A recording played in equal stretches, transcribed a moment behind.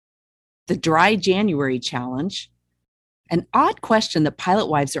the Dry January Challenge, an odd question that pilot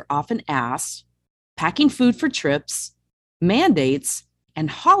wives are often asked, packing food for trips, mandates,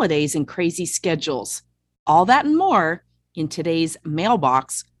 and holidays and crazy schedules. All that and more in today's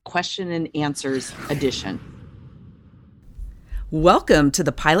Mailbox Question and Answers edition. Welcome to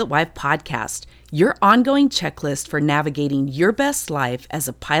the Pilot Wife Podcast, your ongoing checklist for navigating your best life as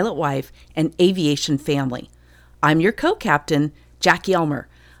a pilot wife and aviation family. I'm your co-captain, Jackie Elmer.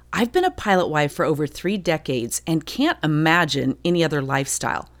 I've been a pilot wife for over 3 decades and can't imagine any other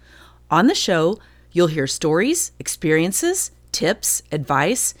lifestyle. On the show, you'll hear stories, experiences, tips,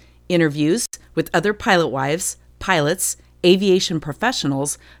 advice, interviews with other pilot wives, pilots, aviation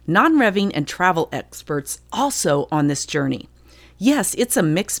professionals, non-revving, and travel experts also on this journey. Yes, it's a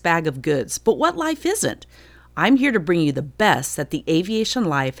mixed bag of goods, but what life isn't? I'm here to bring you the best that the aviation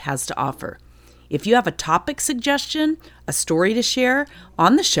life has to offer. If you have a topic suggestion, a story to share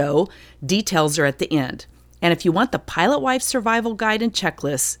on the show, details are at the end. And if you want the Pilot Wife Survival Guide and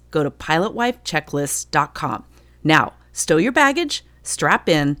Checklist, go to pilotwifechecklist.com. Now, stow your baggage, strap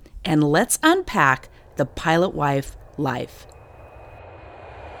in, and let's unpack the pilot wife life.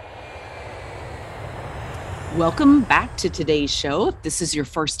 Welcome back to today's show. If this is your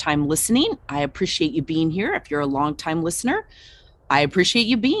first time listening, I appreciate you being here. If you're a long-time listener, I appreciate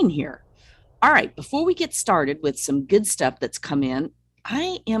you being here. All right, before we get started with some good stuff that's come in,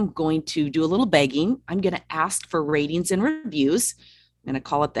 I am going to do a little begging. I'm going to ask for ratings and reviews. I'm going to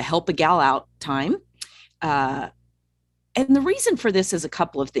call it the Help a Gal Out time. And the reason for this is a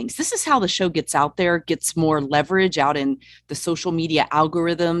couple of things. This is how the show gets out there, gets more leverage out in the social media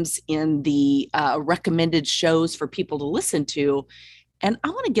algorithms, in the recommended shows for people to listen to. And I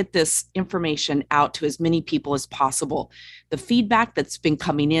want to get this information out to as many people as possible. The feedback that's been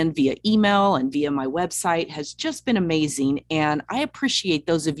coming in via email and via my website has just been amazing. And I appreciate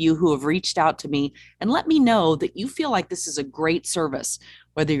those of you who have reached out to me and let me know that you feel like this is a great service.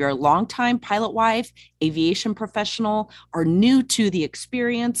 Whether you're a longtime pilot wife, aviation professional, or new to the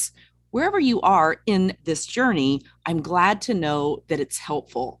experience, wherever you are in this journey, I'm glad to know that it's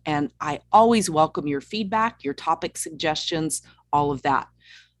helpful. And I always welcome your feedback, your topic suggestions, all of that.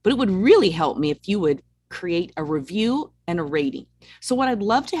 But it would really help me if you would create a review and a rating. So what I'd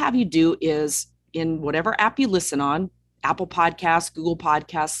love to have you do is, in whatever app you listen on, Apple Podcasts, Google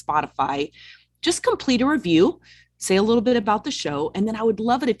Podcasts, Spotify, just complete a review. Say a little bit about the show, and then I would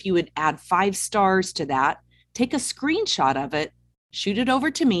love it if you would add 5 stars to that, take a screenshot of it, shoot it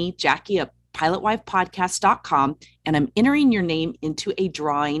over to me, Jackie at pilotwifepodcast.com, and I'm entering your name into a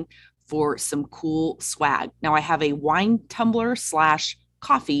drawing for some cool swag. Now, I have a wine tumbler /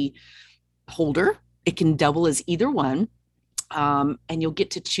 coffee holder. It can double as either one, and you'll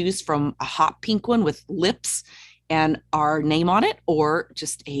get to choose from a hot pink one with lips and our name on it, or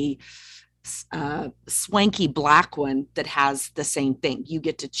just a swanky black one that has the same thing. You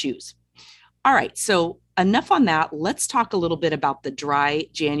get to choose. All right, so enough on that. Let's talk a little bit about the Dry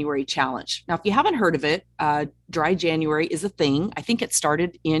January Challenge. Now, if you haven't heard of it, Dry January is a thing. I think it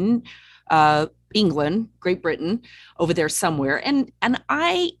started in England, Great Britain, over there somewhere. And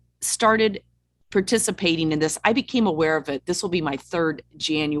I started participating in this. I became aware of it. This will be my 3rd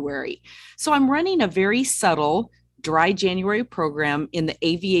January. So I'm running a very subtle Dry January program in the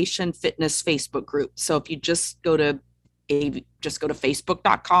Aviation Fitness Facebook group. So if you just go to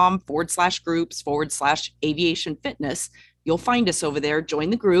facebook.com/groups/aviation fitness, you'll find us over there.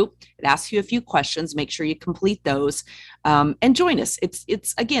 Join the group. It asks you a few questions. Make sure you complete those and join us.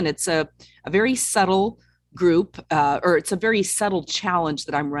 It's a very subtle group, or it's a very subtle challenge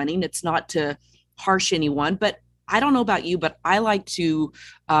that I'm running. It's not to harsh anyone, but I don't know about you, but I like to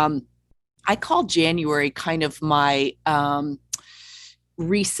I call January kind of my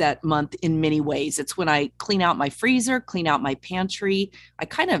reset month in many ways. It's when I clean out my freezer, clean out my pantry. I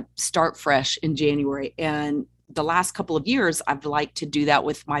kind of start fresh in January. And the last couple of years, I've liked to do that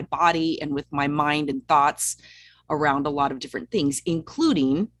with my body and with my mind and thoughts around a lot of different things,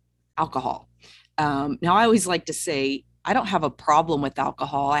 including alcohol. Now, I always like to say, I don't have a problem with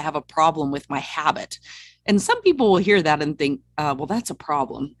alcohol. I have a problem with my habit. And some people will hear that and think, well, that's a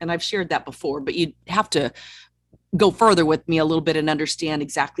problem. And I've shared that before, but you have to go further with me a little bit and understand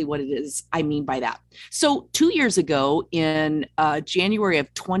exactly what it is I mean by that. So 2 years ago, in January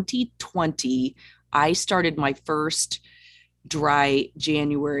of 2020, I started my first Dry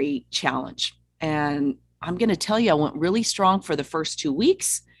January challenge. And I'm going to tell you, I went really strong for the first 2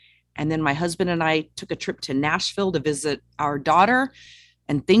 weeks. And then my husband and I took a trip to Nashville to visit our daughter,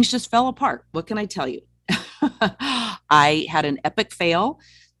 and things just fell apart. What can I tell you? I had an epic fail.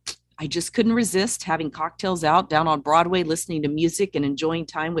 I just couldn't resist having cocktails out down on Broadway, listening to music and enjoying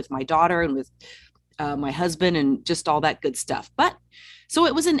time with my daughter and with my husband and just all that good stuff. But so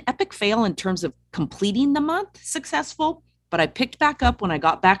it was an epic fail in terms of completing the month successful, but I picked back up when I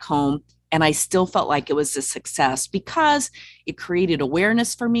got back home, and I still felt like it was a success because it created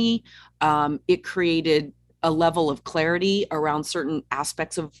awareness for me. It created a level of clarity around certain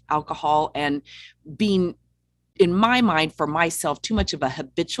aspects of alcohol, and being, in my mind, for myself, too much of a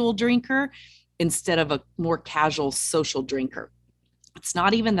habitual drinker instead of a more casual social drinker. It's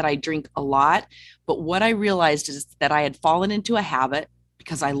not even that I drink a lot, but what I realized is that I had fallen into a habit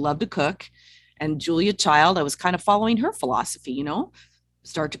because I love to cook. And Julia Child, I was kind of following her philosophy,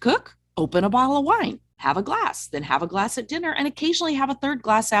 start to cook, open a bottle of wine, have a glass, then have a glass at dinner, and occasionally have a third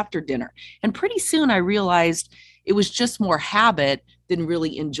glass after dinner. And pretty soon I realized it was just more habit than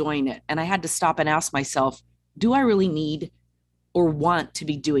really enjoying it. And I had to stop and ask myself, do I really need or want to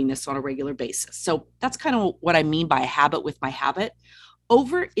be doing this on a regular basis? So that's kind of what I mean by a habit with my habit.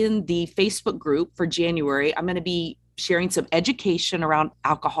 Over in the Facebook group for January, I'm going to be sharing some education around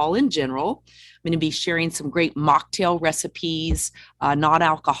alcohol in general. I'm going to be sharing some great mocktail recipes,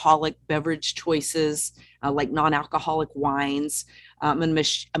 non-alcoholic beverage choices, like non-alcoholic wines. I'm going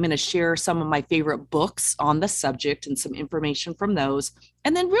to share some of my favorite books on the subject and some information from those.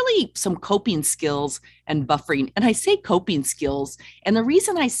 And then really some coping skills and buffering. And I say coping skills. And the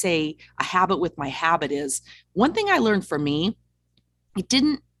reason I say a habit with my habit is one thing I learned for me, it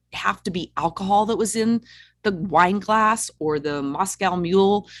didn't have to be alcohol that was in the wine glass or the Moscow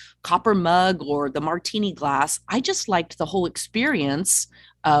Mule copper mug or the martini glass. I just liked the whole experience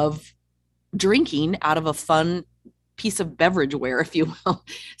of drinking out of a fun piece of beverageware, if you will.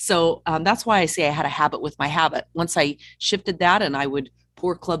 So that's why I say I had a habit with my habit. Once I shifted that and I would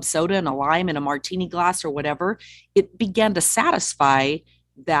pour club soda and a lime in a martini glass or whatever, it began to satisfy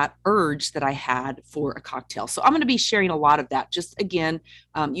that urge that I had for a cocktail. So I'm going to be sharing a lot of that. Just again,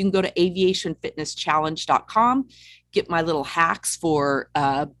 you can go to aviationfitnesschallenge.com, get my little hacks for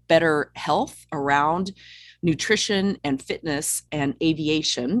better health around nutrition and fitness and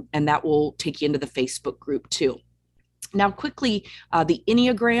aviation, and that will take you into the Facebook group too. Now, quickly, the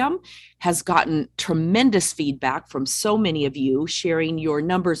Enneagram has gotten tremendous feedback from so many of you sharing your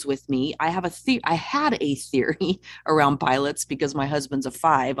numbers with me. I had a theory around pilots because my husband's a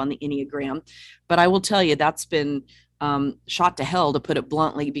 5 on the Enneagram, but I will tell you that's been shot to hell, to put it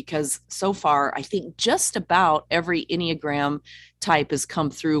bluntly, because so far I think just about every Enneagram type has come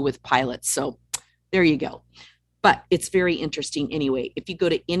through with pilots. So there you go. But it's very interesting anyway. If you go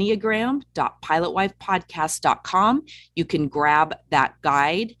to enneagram.pilotwifepodcast.com, you can grab that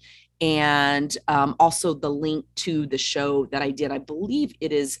guide and also the link to the show that I did. I believe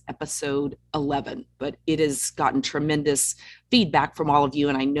it is episode 11, but it has gotten tremendous feedback from all of you,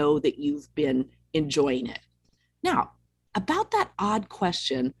 and I know that you've been enjoying it. Now, about that odd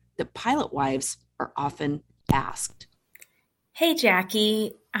question that pilot wives are often asked. Hey,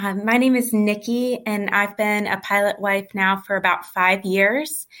 Jackie. My name is Nikki, and I've been a pilot wife now for about 5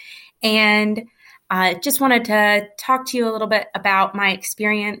 years. And just wanted to talk to you a little bit about my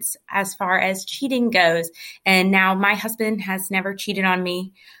experience as far as cheating goes. And now my husband has never cheated on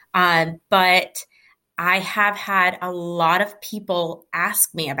me, but I have had a lot of people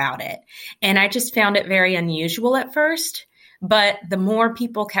ask me about it. And I just found it very unusual at first. But the more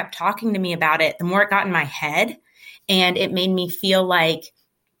people kept talking to me about it, the more it got in my head. And it made me feel like,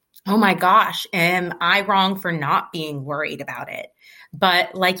 oh my gosh, am I wrong for not being worried about it?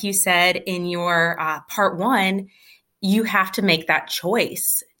 But like you said in your part 1, you have to make that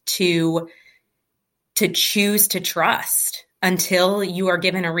choice to choose to trust until you are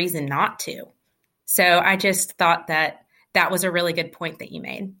given a reason not to. So I just thought that was a really good point that you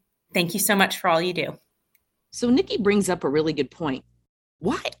made. Thank you so much for all you do. So Nikki brings up a really good point.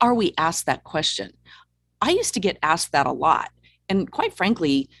 Why are we asked that question? I used to get asked that a lot. And quite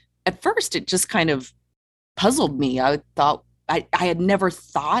frankly, at first, it just kind of puzzled me. I thought I had never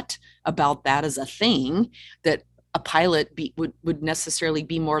thought about that as a thing, that a pilot would necessarily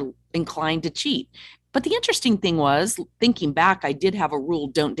be more inclined to cheat. But the interesting thing was, thinking back, I did have a rule,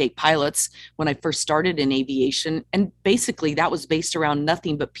 don't date pilots, when I first started in aviation. And basically that was based around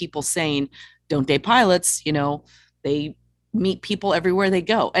nothing but people saying, don't date pilots, they meet people everywhere they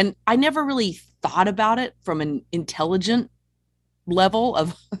go. And I never really thought about it from an intelligent level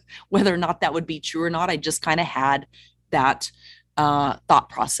of whether or not that would be true or not. I just kind of had that thought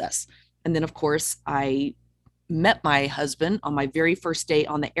process. And then, of course, I met my husband on my very first day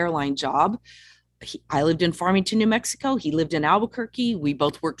on the airline job I lived in Farmington, New Mexico. He lived in Albuquerque. We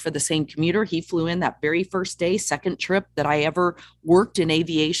both worked for the same commuter. He flew in that very first day, second trip that I ever worked in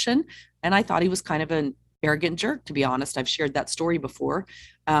aviation. And I thought he was kind of an arrogant jerk, to be honest. I've shared that story before.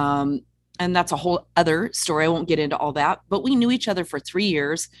 And that's a whole other story. I won't get into all that, but we knew each other for 3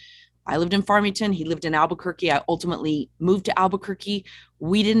 years. I lived in Farmington. He lived in Albuquerque. I ultimately moved to Albuquerque.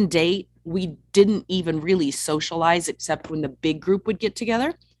 We didn't date. We didn't even really socialize except when the big group would get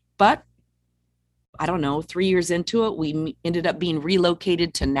together. But I don't know, 3 years into it, we ended up being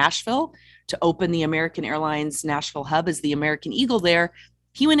relocated to Nashville to open the American Airlines Nashville hub as the American Eagle there.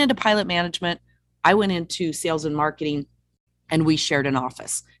 He went into pilot management. I went into sales and marketing, and we shared an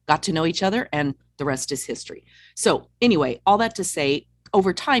office, got to know each other, and the rest is history. So anyway, all that to say,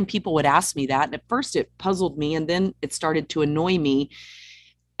 over time, people would ask me that. And at first it puzzled me, and then it started to annoy me.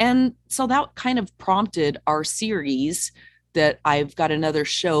 And so that kind of prompted our series that I've got another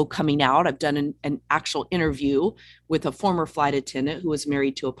show coming out. I've done an actual interview with a former flight attendant who was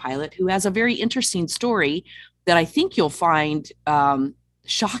married to a pilot who has a very interesting story that I think you'll find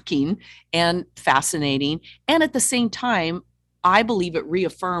shocking and fascinating. And at the same time, I believe it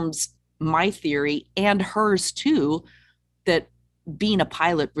reaffirms my theory and hers too, that being a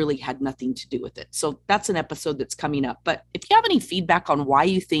pilot really had nothing to do with it. So that's an episode that's coming up. But if you have any feedback on why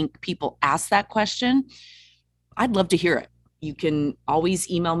you think people ask that question, I'd love to hear it. You can always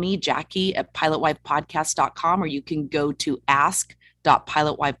email me, Jackie at pilotwifepodcast.com, or you can go to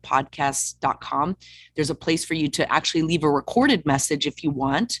ask.pilotwifepodcast.com. There's a place for you to actually leave a recorded message if you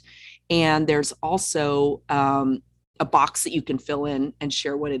want. And there's also a box that you can fill in and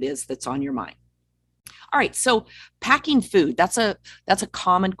share what it is that's on your mind. All right, so packing food, that's a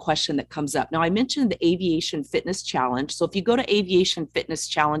common question that comes up. Now, I mentioned the Aviation Fitness Challenge. So if you go to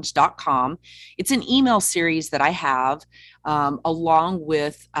aviationfitnesschallenge.com, it's an email series that I have along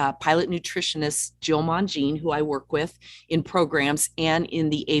with pilot nutritionist Jill Mongine, who I work with in programs and in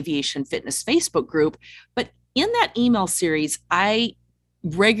the Aviation Fitness Facebook group. But in that email series, I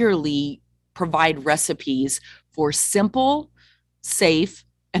regularly provide recipes for simple, safe,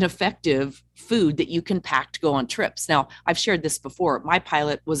 and effective food that you can pack to go on trips. Now, I've shared this before. My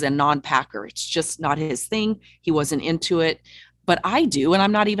pilot was a non-packer. It's just not his thing. He wasn't into it, but I do. And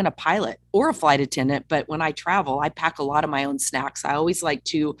I'm not even a pilot or a flight attendant. But when I travel, I pack a lot of my own snacks. I always like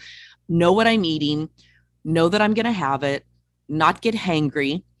to know what I'm eating, know that I'm going to have it, not get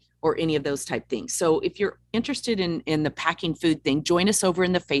hangry or any of those type things. So if you're interested in the packing food thing, join us over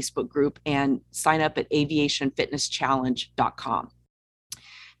in the Facebook group and sign up at aviationfitnesschallenge.com.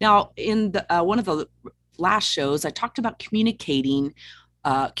 Now, in one of the last shows, I talked about communication.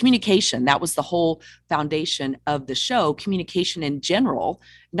 That was the whole foundation of the show, communication in general,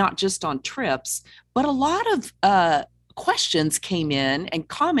 not just on trips, but a lot of questions came in and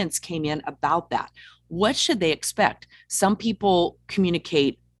comments came in about that. What should they expect? Some people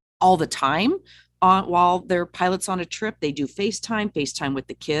communicate all the time while they're pilots on a trip. They do FaceTime with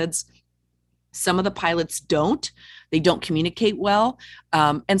the kids. Some of the pilots don't. They don't communicate well.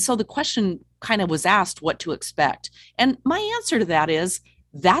 And so the question kind of was asked what to expect. And my answer to that is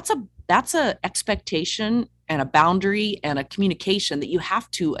that's a expectation and a boundary and a communication that you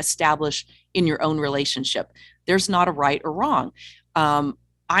have to establish in your own relationship. There's not a right or wrong.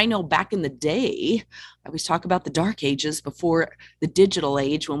 I know back in the day, I always talk about the dark ages before the digital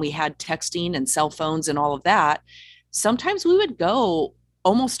age when we had texting and cell phones and all of that. Sometimes we would go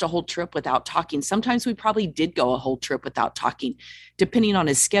almost a whole trip without talking. Sometimes we probably did go a whole trip without talking, depending on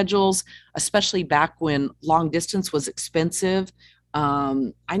his schedules, especially back when long distance was expensive.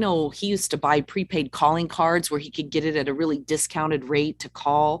 I know he used to buy prepaid calling cards where he could get it at a really discounted rate to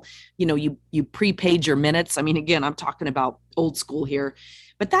call. You know, you prepaid your minutes. I mean, again, I'm talking about old school here,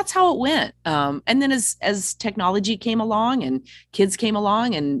 but that's how it went. And then as technology came along and kids came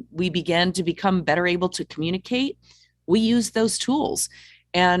along and we began to become better able to communicate, we used those tools.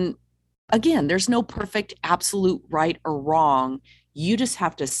 And again, there's no perfect, absolute right or wrong. You just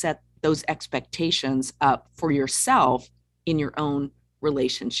have to set those expectations up for yourself in your own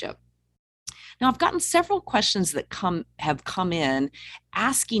relationship. Now, I've gotten several questions that have come in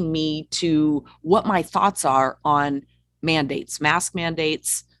asking me to what my thoughts are on mandates, mask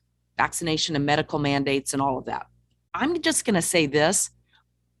mandates, vaccination and medical mandates, and all of that. I'm just going to say this.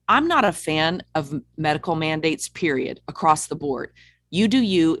 I'm not a fan of medical mandates, period, across the board. You do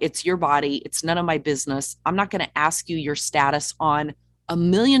you, it's your body, it's none of my business. I'm not going to ask you your status on a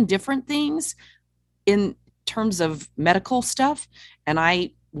million different things in terms of medical stuff. And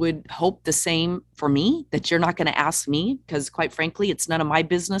I would hope the same for me, that you're not going to ask me, because quite frankly, it's none of my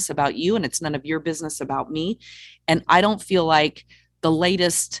business about you and it's none of your business about me. And I don't feel like the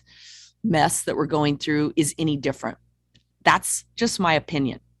latest mess that we're going through is any different. That's just my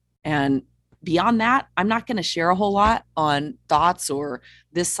opinion. And beyond that, I'm not going to share a whole lot on thoughts or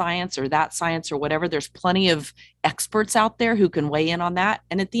this science or that science or whatever. There's plenty of experts out there who can weigh in on that.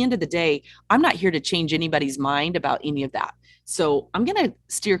 And at the end of the day, I'm not here to change anybody's mind about any of that. So I'm going to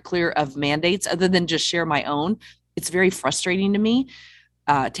steer clear of mandates other than just share my own. It's very frustrating to me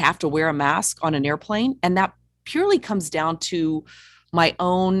to have to wear a mask on an airplane. And that purely comes down to my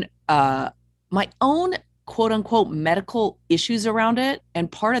own quote unquote medical issues around it.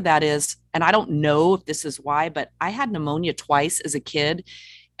 And part of that is, and I don't know if this is why, but I had pneumonia twice as a kid.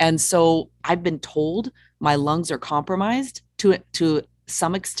 And so I've been told my lungs are compromised to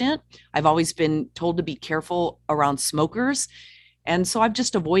some extent. I've always been told to be careful around smokers. And so I've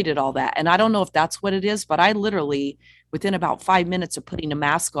just avoided all that. And I don't know if that's what it is, but I literally, within about 5 minutes of putting a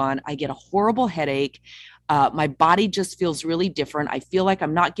mask on, I get a horrible headache. My body just feels really different. I feel like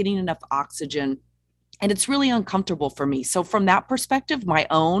I'm not getting enough oxygen. And it's really uncomfortable for me. So from that perspective, my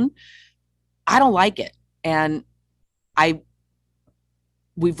own, I don't like it. And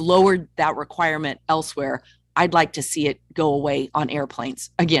we've lowered that requirement elsewhere. I'd like to see it go away on airplanes.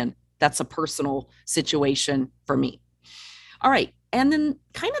 Again, that's a personal situation for me. All right. And then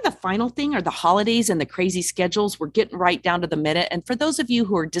kind of the final thing are the holidays and the crazy schedules. We're getting right down to the minute. And for those of you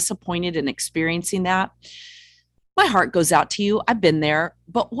who are disappointed in experiencing that, my heart goes out to you. I've been there.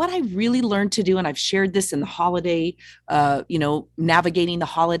 But what I really learned to do, and I've shared this in the holiday, Navigating the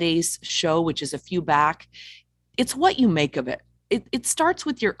Holidays show, which is a few back, it's what you make of it. It starts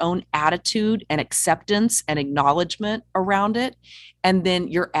with your own attitude and acceptance and acknowledgement around it. And then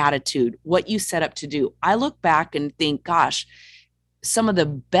your attitude, what you set up to do. I look back and think, gosh, some of the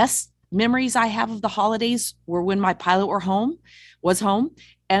best memories I have of the holidays were when my pilot was home.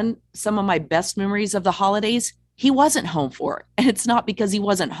 And some of my best memories of the holidays, he wasn't home for. And it's not because he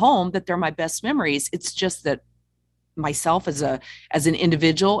wasn't home that they're my best memories. It's just that myself as an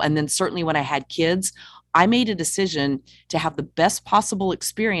individual, and then certainly when I had kids, I made a decision to have the best possible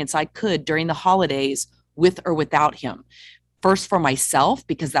experience I could during the holidays with or without him. First for myself,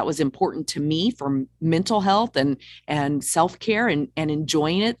 because that was important to me for mental health and self-care and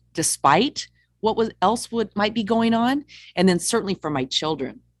enjoying it despite what might be going on. And then certainly for my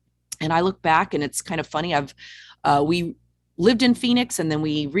children. And I look back and it's kind of funny. We lived in Phoenix and then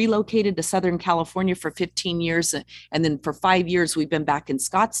we relocated to Southern California for 15 years. And then for 5 years, we've been back in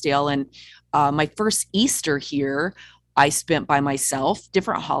Scottsdale. And my first Easter here, I spent by myself,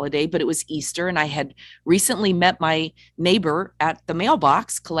 different holiday, but it was Easter. And I had recently met my neighbor at the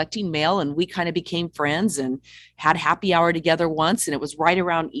mailbox collecting mail. And we kind of became friends and had happy hour together once. And it was right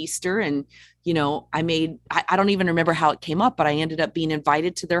around Easter. And, I don't even remember how it came up, but I ended up being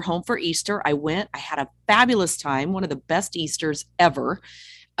invited to their home for Easter. I went, I had a fabulous time, one of the best Easters ever.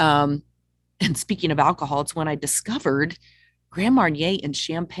 And speaking of alcohol, it's when I discovered Grand Marnier and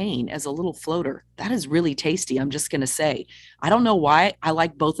champagne as a little floater. That is really tasty. I'm just going to say, I don't know why I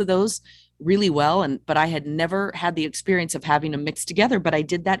like both of those really well. But I had never had the experience of having them mixed together, but I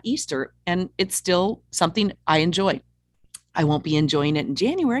did that Easter and it's still something I enjoy. I won't be enjoying it in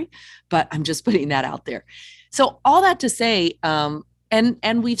January, but I'm just putting that out there. So all that to say,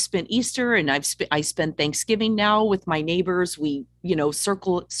 and we've spent Easter and I spend Thanksgiving now with my neighbors. We,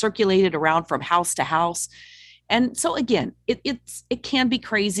 circulated around from house to house. And so again, it can be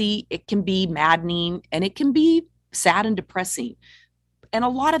crazy, it can be maddening, and it can be sad and depressing. And a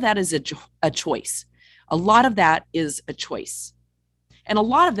lot of that is a choice. A lot of that is a choice. And a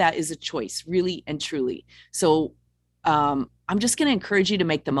lot of that is a choice, really and truly. So I'm just going to encourage you to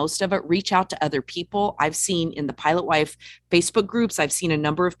make the most of it. Reach out to other people. I've seen in the Pilot Wife Facebook groups, I've seen a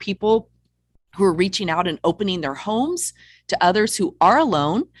number of people who are reaching out and opening their homes to others who are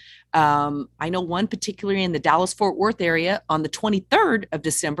alone. I know one particularly in the Dallas-Fort Worth area on the 23rd of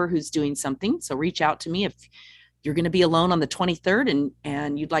December who's doing something. So reach out to me if you're going to be alone on the 23rd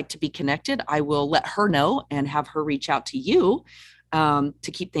and you'd like to be connected. I will let her know and have her reach out to you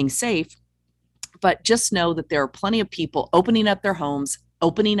to keep things safe. But just know that there are plenty of people opening up their homes,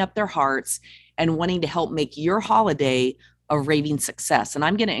 opening up their hearts, and wanting to help make your holiday a raving success. And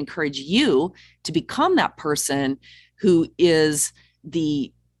I'm going to encourage you to become that person who is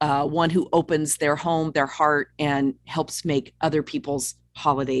the one who opens their home, their heart, and helps make other people's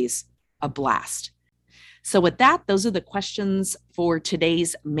holidays a blast. So with that, those are the questions for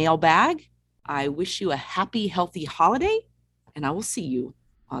today's mailbag. I wish you a happy, healthy holiday, and I will see you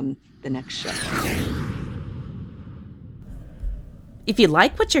on the next show. If you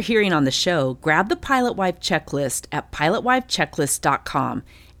like what you're hearing on the show, grab the Pilot Wife checklist at pilotwifechecklist.com.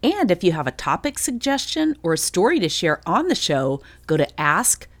 And if you have a topic suggestion or a story to share on the show, go to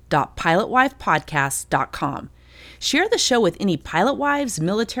ask shop.pilotwifepodcast.com. Share the show with any pilot wives,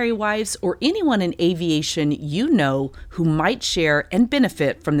 military wives, or anyone in aviation you know who might share and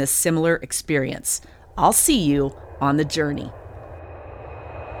benefit from this similar experience. I'll see you on the journey.